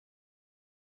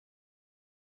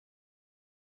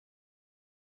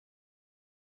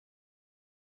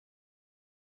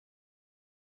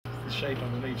shape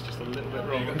underneath just a little bit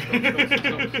wrong. You've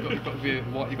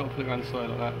got to put it around the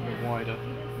side like that, a bit wider.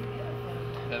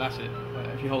 Yeah, that's it.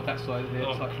 If you hold that side here,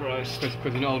 Oh Christ!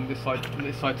 Because you're not holding this side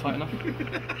tight enough. No,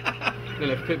 do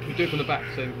it from the back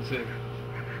so you can see.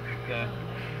 There.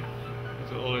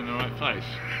 Is it all in the right place?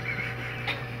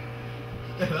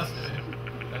 Yeah, that's it.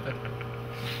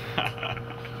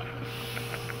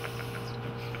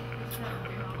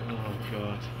 Oh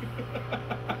God.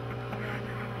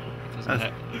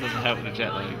 It doesn't help with the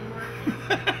jet lag.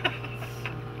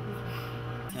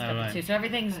 Right. So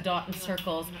everything's dot and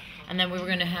circles, and then we were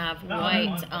going to have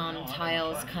white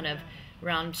tiles, kind of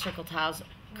round circle tiles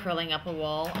curling up a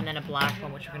wall, and then a black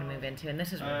one which we're going to move into, and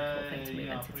this is a really cool thing to move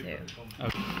into too.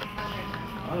 Okay.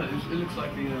 Oh, it looks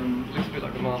like the it looks a bit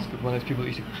like the mask of one of those people that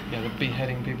used to, the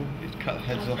beheading people. You used to cut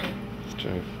heads off. It's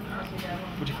true.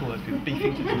 What do you call those people?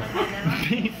 Beefeaters.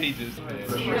 Beefeaters.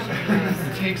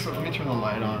 It takes let me turn the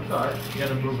light on. Alright, you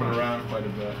gotta move it around quite a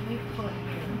bit.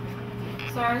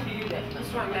 Sorry,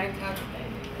 that's right, back up.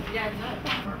 Yeah,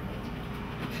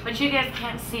 but you guys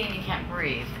can't see and you can't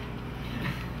breathe.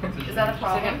 Is that a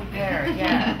problem? So get prepared,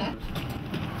 yeah.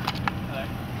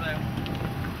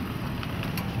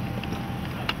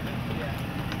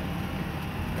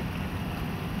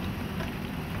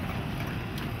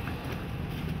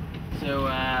 So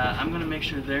I'm gonna make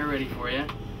sure they're ready for you.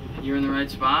 You're in the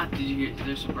right spot. Did you get?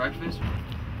 There's some breakfast.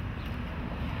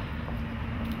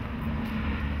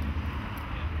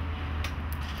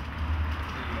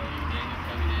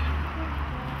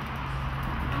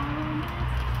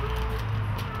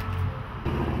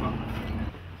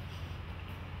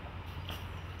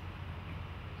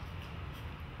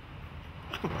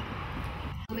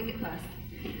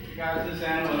 Guys, this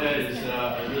animal head is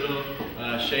a little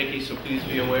shaky, so please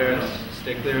be aware and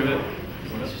stay clear of it.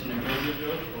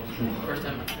 First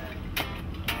time.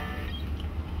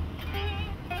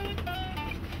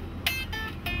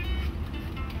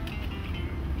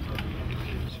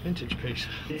 It's a vintage piece.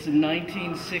 It's a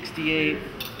 1968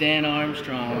 Dan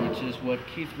Armstrong, which is what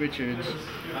Keith Richards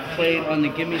played on the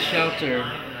Gimme Shelter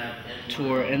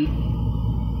tour. And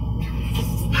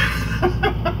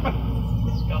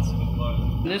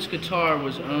this guitar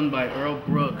was owned by Earl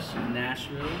Brooks in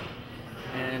Nashville,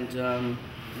 and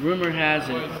rumor has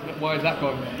it. Why is that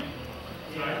gone?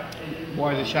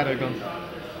 Why is the shadow gone?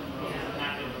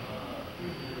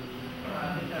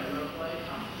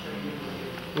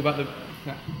 What about the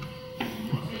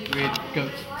weird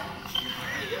goats?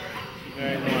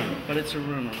 Very warm, but it's a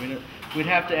rumor. We'd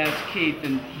have to ask Keith,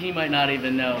 and he might not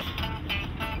even know.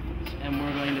 And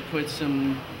we're going to put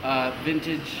some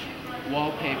vintage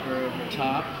wallpaper over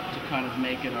top to kind of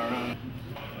make it our own.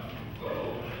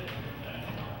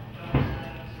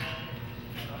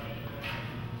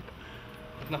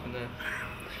 There's nothing there.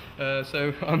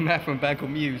 So I'm Matt from a band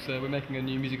called Muse. We're making a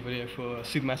new music video for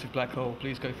Supermassive Black Hole.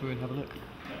 Please go through and have a look.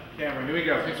 Camera, here we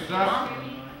go. Pictures up.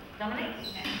 Dominic?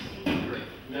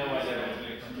 No idea.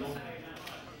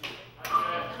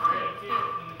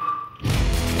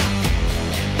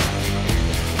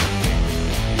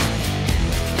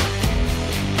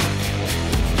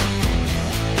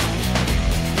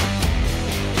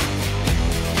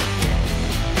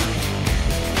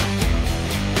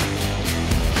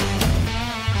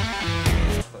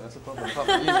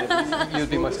 You'd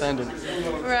be my stand-in.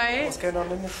 Right. What's going on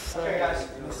in this?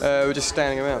 We're just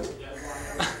standing around.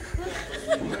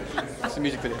 It's a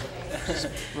music video.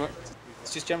 Right.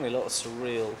 It's just generally a lot of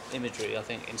surreal imagery, I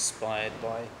think, inspired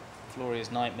by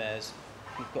Floria's nightmares.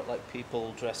 We've got like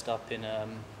people dressed up in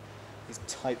these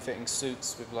tight-fitting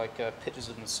suits with like pictures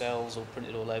of themselves all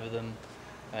printed all over them,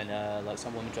 and like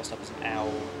some woman dressed up as an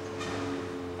owl.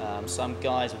 Some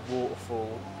guys a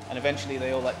waterfall, and eventually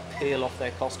they all like peel off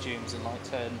their costumes and like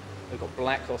turn. They've got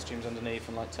black costumes underneath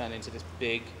and like turn into this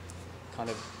big kind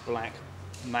of black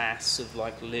mass of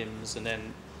like limbs, and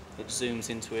then it zooms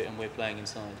into it and we're playing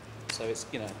inside. So it's,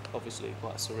 you know, obviously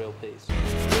quite a surreal piece. You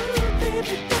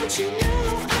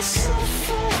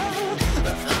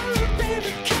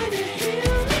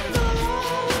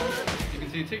can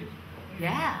see your teeth.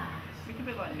 Yeah. We could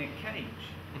be like Nick Cage.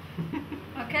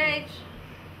 Okay.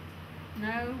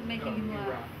 No, making him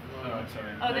laugh. Alright,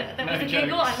 sorry. Oh, that No was a jokes.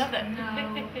 giggle? I love that. No.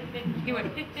 He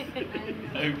went.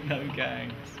 No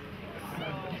gangs.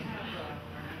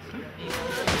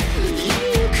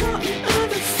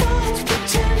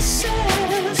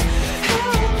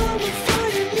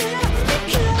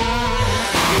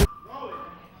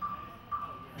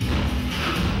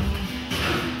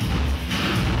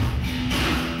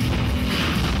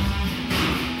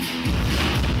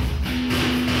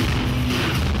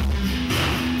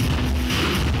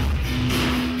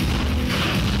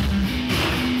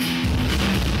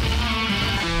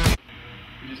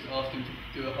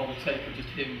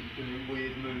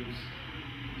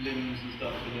 limbs and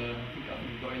stuff, and I think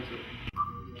we got into it.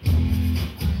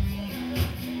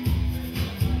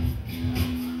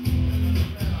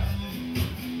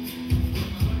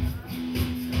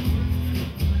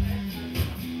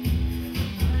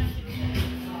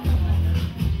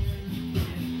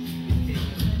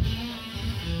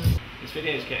 This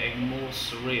video is getting more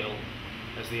surreal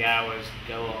as the hours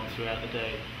go on throughout the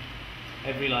day.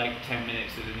 Every like 10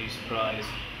 minutes there's a new surprise,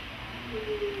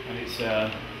 and it's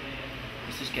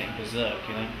just getting berserk,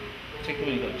 you know.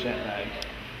 Particularly when you've got jet lag,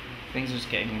 things are just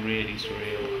getting really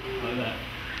surreal like that.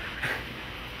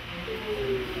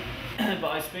 But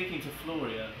I was speaking to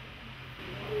Floria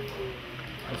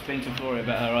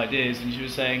about her ideas, and she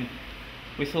was saying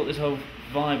we thought this whole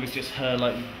vibe was just her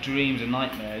like dreams and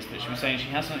nightmares, but she was saying she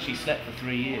hasn't actually slept for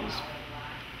 3 years.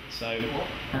 So I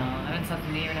haven't slept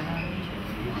in a year and a half.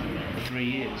 for 3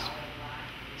 years.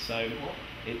 So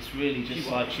it's really just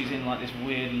like she's in like this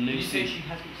weird lucid. She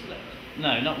hasn't slept.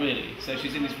 No, not really. So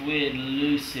she's in this weird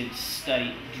lucid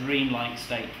state, dreamlike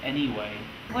state anyway.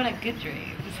 What a good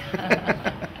dream.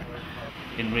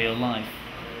 In real life.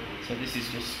 So this is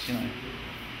just, you know,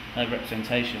 her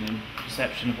representation and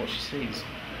perception of what she sees.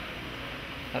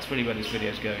 That's really where this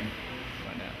video is going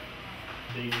right now.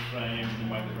 These frames and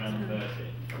wait around 30.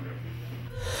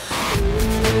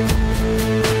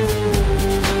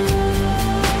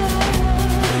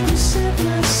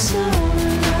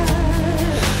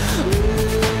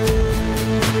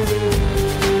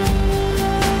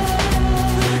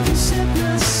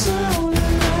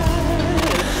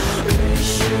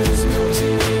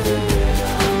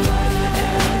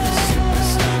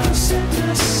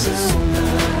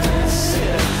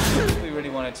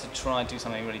 To try and do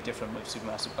something really different with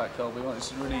Supermassive Black Hole. We wanted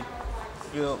to really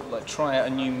feel like try out a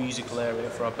new musical area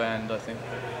for our band, I think,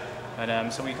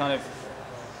 and so we kind of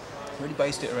really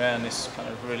based it around this kind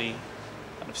of really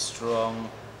kind of strong,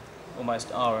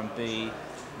 almost R&B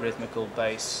rhythmical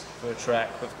bass for a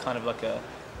track with kind of like a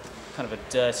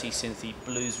dirty synthy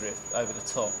blues riff over the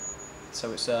top.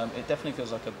 So it's it definitely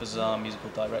feels like a bizarre musical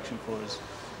direction for us,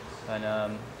 and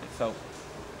it felt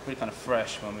really kind of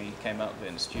fresh when we came out with it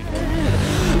in the studio.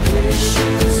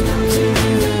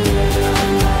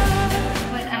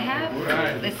 But I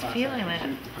have this feeling that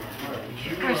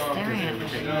people are staring at me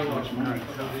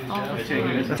all the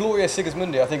time. Gloria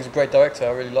Sigismundi, I think, is a great director.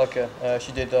 I really like her.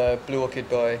 She did Blue Orchid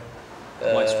by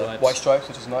White Stripes,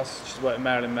 which is nice. She's worked with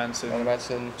Marilyn Manson. Marilyn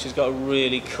Manson. She's got a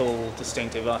really cool,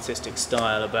 distinctive artistic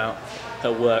style about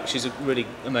her work. She's a really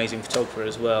amazing photographer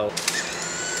as well.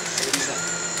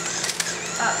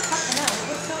 Fucking hell,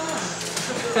 what's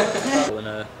going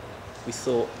on? And we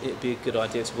thought it'd be a good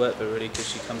idea to work with her, really, because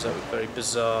she comes up with very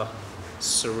bizarre,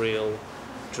 surreal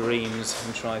dreams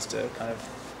and tries to kind of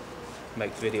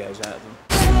make videos out of them.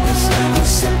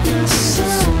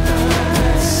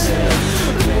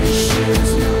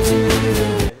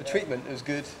 The treatment is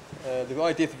good. The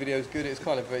idea for the video is good. It's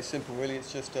kind of very simple, really.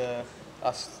 It's just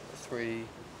us three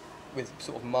with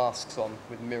sort of masks on,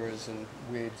 with mirrors and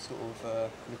weird sort of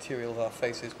material of our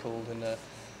faces pulled, and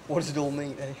what does it all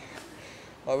mean, eh?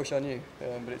 I wish I knew,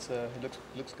 but it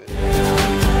looks good.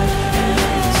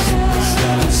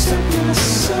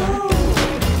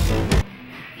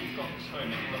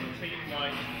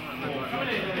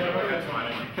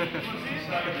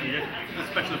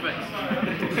 Special effects.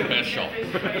 Best shot.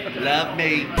 Love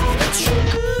me.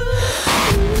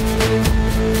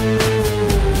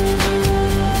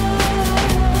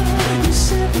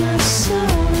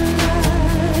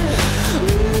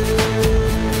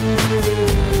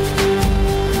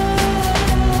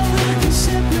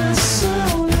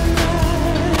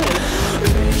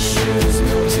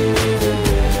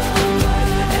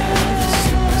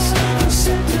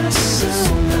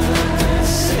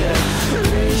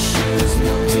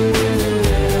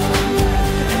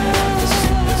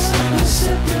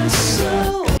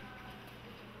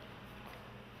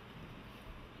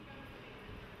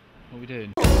 What are we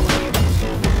doing?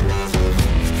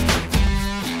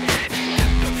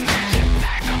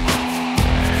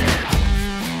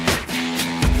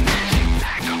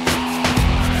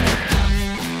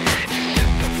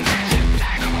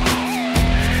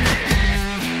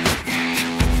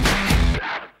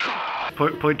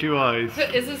 Point to your eyes.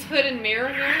 Is this hood and mirror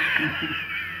here?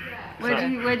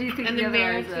 Where do you think And the the other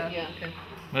mirror eyes too? are? Yeah, okay.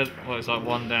 Well, it's like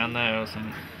one down there or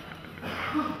something.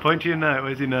 Point to your nose.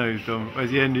 Where's your nose, Dom? Where's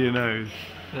the end of your nose?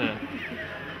 Yeah.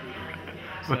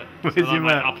 Where's your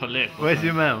mouth? Upper lip. Where's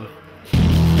your mouth?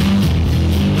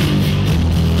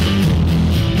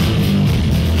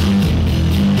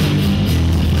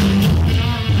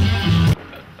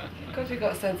 Because you've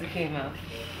got a sense of humour.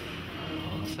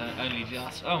 What's that? Only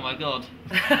just. Oh my god.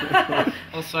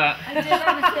 What's that? I did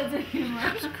have a sense of humor.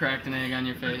 Just cracked an egg on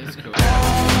your face. Cool. See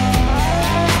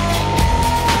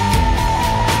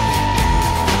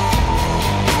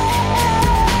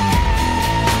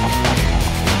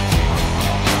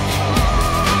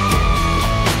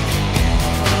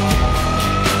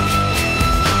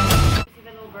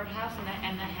the little birdhouse and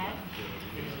the head?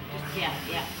 Just,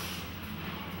 yeah.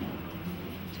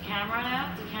 To camera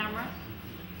now, to camera.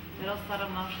 Little subtle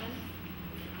motions.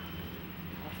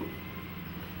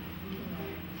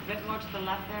 A bit more to the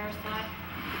left there side.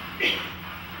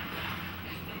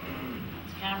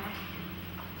 To camera.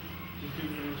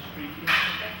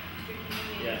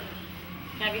 Yeah.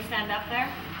 Have you stand up there?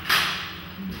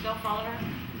 Don't follow her.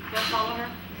 Don't follow her.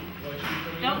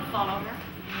 Don't follow her.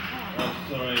 Oh,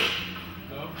 sorry.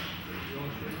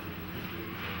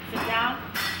 Sit down.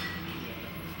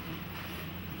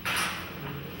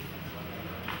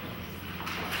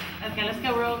 Okay, let's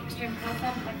go real extreme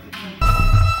close-up.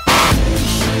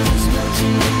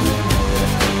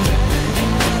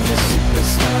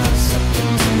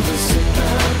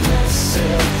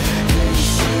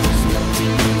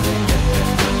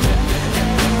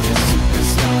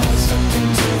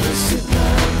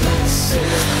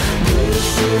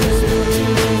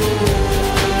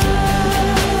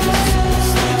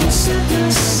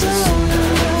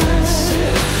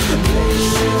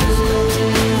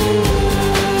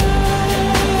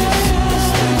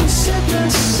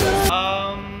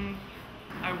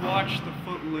 I watched the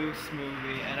Footloose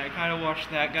movie, and I kind of watched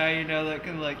that guy, you know, that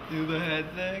can like do the head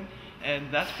thing,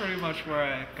 and that's pretty much where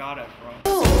I got it from.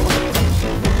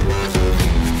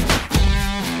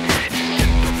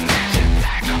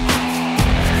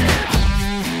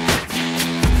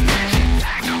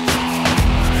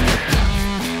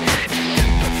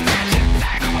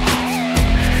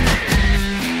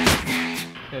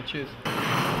 Yeah, cheers.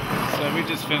 So we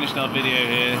just finished our video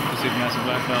here for Supermassive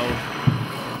Black Hole,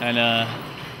 and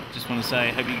just want to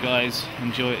say, hope you guys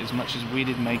enjoy it as much as we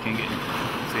did making it.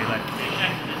 See you later.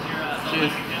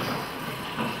 Cheers.